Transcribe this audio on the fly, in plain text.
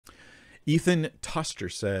Ethan Tusker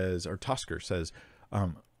says,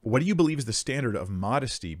 what do you believe is the standard of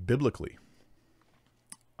modesty biblically?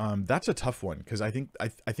 That's a tough one, because I think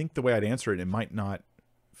the way I'd answer it, it might not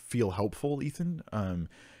feel helpful, Ethan,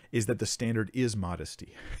 is that the standard is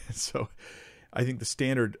modesty. So I think the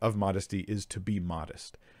standard of modesty is to be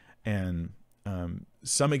modest. And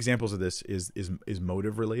some examples of this is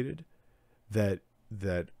motive related, that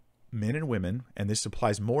men and women, and this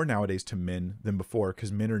applies more nowadays to men than before,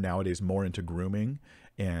 because men are nowadays more into grooming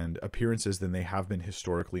and appearances than they have been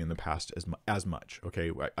historically in the past as much.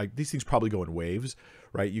 Okay, these things probably go in waves,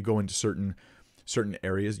 right? You go into certain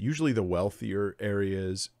areas, usually the wealthier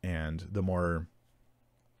areas and the more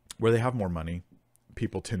where they have more money,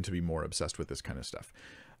 people tend to be more obsessed with this kind of stuff.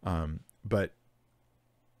 But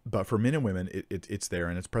for men and women, it's there,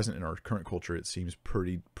 and it's present in our current culture. It seems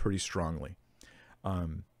pretty strongly.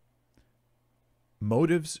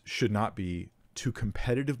 Motives should not be to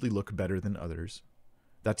competitively look better than others.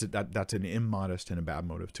 That's an immodest and a bad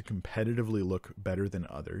motive, to competitively look better than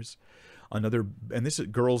others. Another, and this is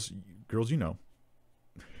girls, you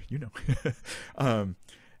know,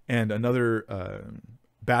 and another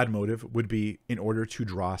bad motive would be in order to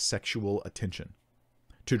draw sexual attention,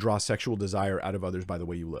 to draw sexual desire out of others by the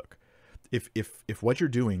way you look. If what you're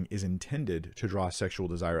doing is intended to draw sexual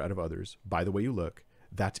desire out of others by the way you look,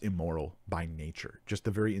 that's immoral by nature. Just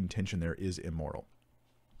the very intention there is immoral.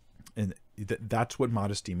 And that's what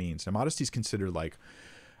modesty means. Now, modesty is considered like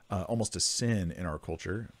almost a sin in our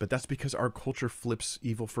culture, but that's because our culture flips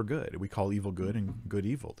evil for good. We call evil good and good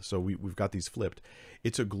evil. So we've got these flipped.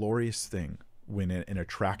 It's a glorious thing when an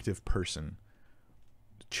attractive person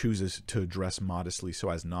chooses to dress modestly so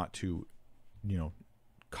as not to,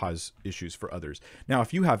 cause issues for others. Now,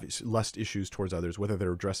 if you have lust issues towards others, whether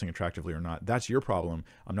they're dressing attractively or not, that's your problem.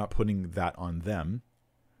 I'm not putting that on them,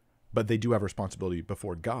 but they do have a responsibility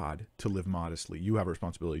before God to live modestly. You have a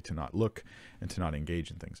responsibility to not look and to not engage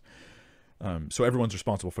in things. So everyone's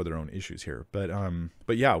responsible for their own issues here. But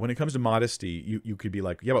yeah, when it comes to modesty, you could be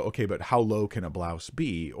like, yeah, but okay, but how low can a blouse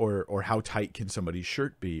be? Or how tight can somebody's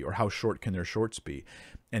shirt be? Or how short can their shorts be?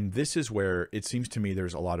 And this is where it seems to me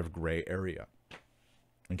there's a lot of gray area.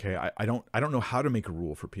 Okay, I don't know how to make a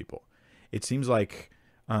rule for people. It seems like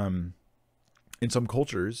in some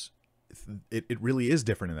cultures, it really is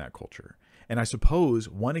different in that culture. And I suppose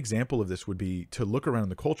one example of this would be to look around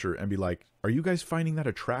the culture and be like, are you guys finding that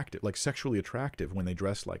attractive, like sexually attractive when they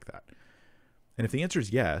dress like that? And if the answer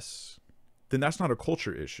is yes, then that's not a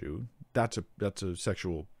culture issue. That's a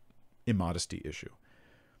sexual immodesty issue.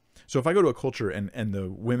 So if I go to a culture and the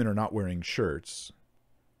women are not wearing shirts,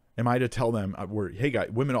 am I to tell them, hey guys,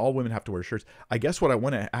 all women have to wear shirts? I guess what I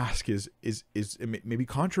want to ask is maybe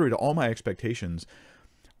contrary to all my expectations,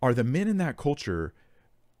 are the men in that culture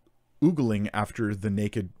oogling after the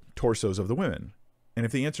naked torsos of the women? And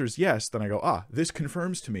if the answer is yes, then I go, this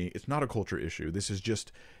confirms to me it's not a culture issue. This is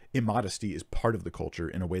just immodesty is part of the culture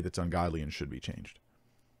in a way that's ungodly and should be changed.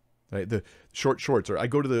 Right? The short shorts, or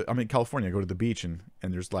I'm in California, I go to the beach and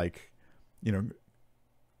there's like,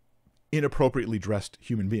 inappropriately dressed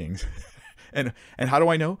human beings. and how do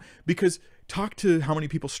I know? Because talk to how many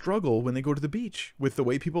people struggle when they go to the beach with the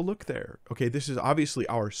way people look there. Okay, this is obviously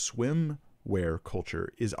our swimwear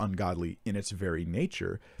culture is ungodly in its very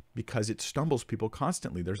nature because it stumbles people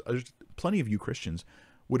constantly. There's plenty of you Christians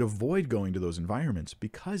would avoid going to those environments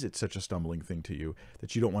because it's such a stumbling thing to you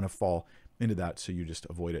that you don't want to fall into that, so you just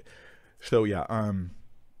avoid it. So yeah,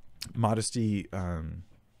 modesty,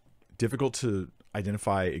 difficult to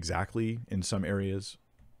identify exactly in some areas,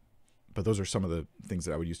 but those are some of the things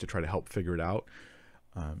that I would use to try to help figure it out.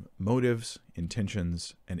 Motives,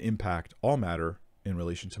 intentions, and impact all matter in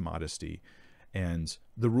relation to modesty. And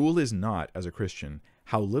the rule is not, as a Christian,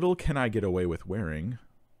 how little can I get away with wearing?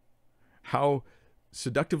 How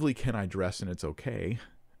seductively can I dress and it's okay?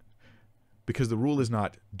 Because the rule is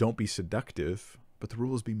not don't be seductive, but the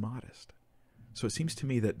rule is be modest. So it seems to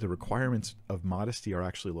me that the requirements of modesty are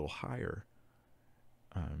actually a little higher.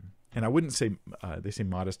 And I wouldn't say, they say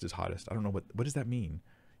modest is hottest. I don't know what does that mean?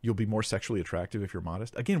 You'll be more sexually attractive if you're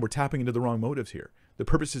modest. Again, we're tapping into the wrong motives here. The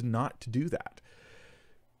purpose is not to do that.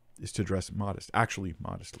 Is to dress actually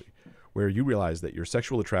modestly, where you realize that your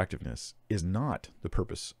sexual attractiveness is not the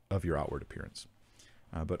purpose of your outward appearance,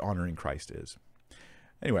 but honoring Christ is.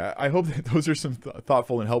 Anyway, I hope that those are some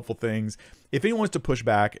thoughtful and helpful things. If anyone wants to push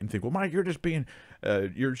back and think, well, Mike, you're just being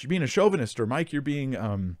a chauvinist, or Mike, you're being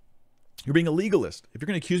a legalist. If you're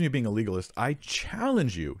going to accuse me of being a legalist, I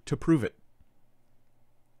challenge you to prove it.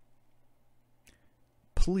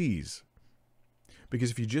 Please.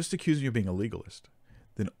 Because if you just accuse me of being a legalist,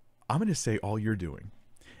 then I'm going to say all you're doing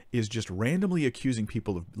is just randomly accusing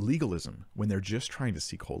people of legalism when they're just trying to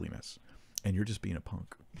seek holiness, and you're just being a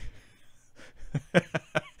punk.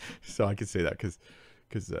 So I can say that because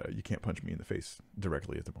you can't punch me in the face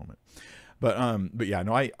directly at the moment. But yeah,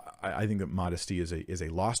 no, I think that modesty is a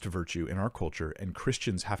lost virtue in our culture, and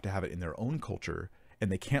Christians have to have it in their own culture,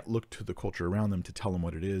 and they can't look to the culture around them to tell them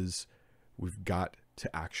what it is. We've got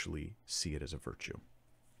to actually see it as a virtue.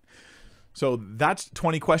 So that's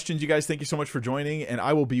 20 questions, you guys. Thank you so much for joining, and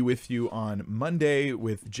I will be with you on Monday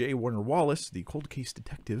with J. Warner Wallace, the cold case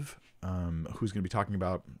detective, who's going to be talking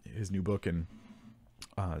about his new book and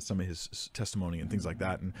some of his testimony and things like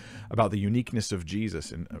that, and about the uniqueness of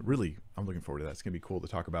Jesus. And really, I'm looking forward to that. It's going to be cool to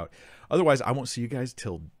talk about. Otherwise, I won't see you guys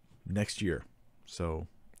till next year. So,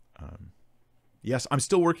 yes, I'm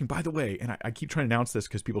still working, by the way, and I keep trying to announce this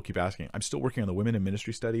because people keep asking. I'm still working on the Women in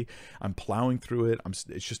Ministry study. I'm plowing through it.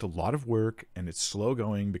 It's just a lot of work, and it's slow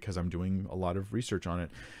going because I'm doing a lot of research on it,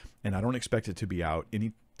 and I don't expect it to be out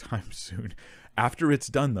anytime soon. After it's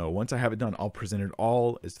done, though, once I have it done, I'll present it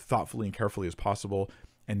all as thoughtfully and carefully as possible,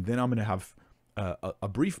 and then I'm going to have a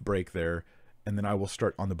brief break there, and then I will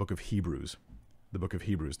start on the book of Hebrews. The book of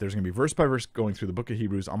Hebrews. There's going to be verse by verse going through the book of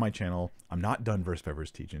Hebrews on my channel. I'm not done verse by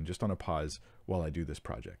verse teaching, just on a pause while I do this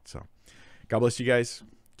project. So God bless you guys.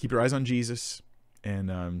 Keep your eyes on Jesus,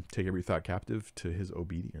 and take every thought captive to his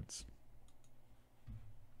obedience.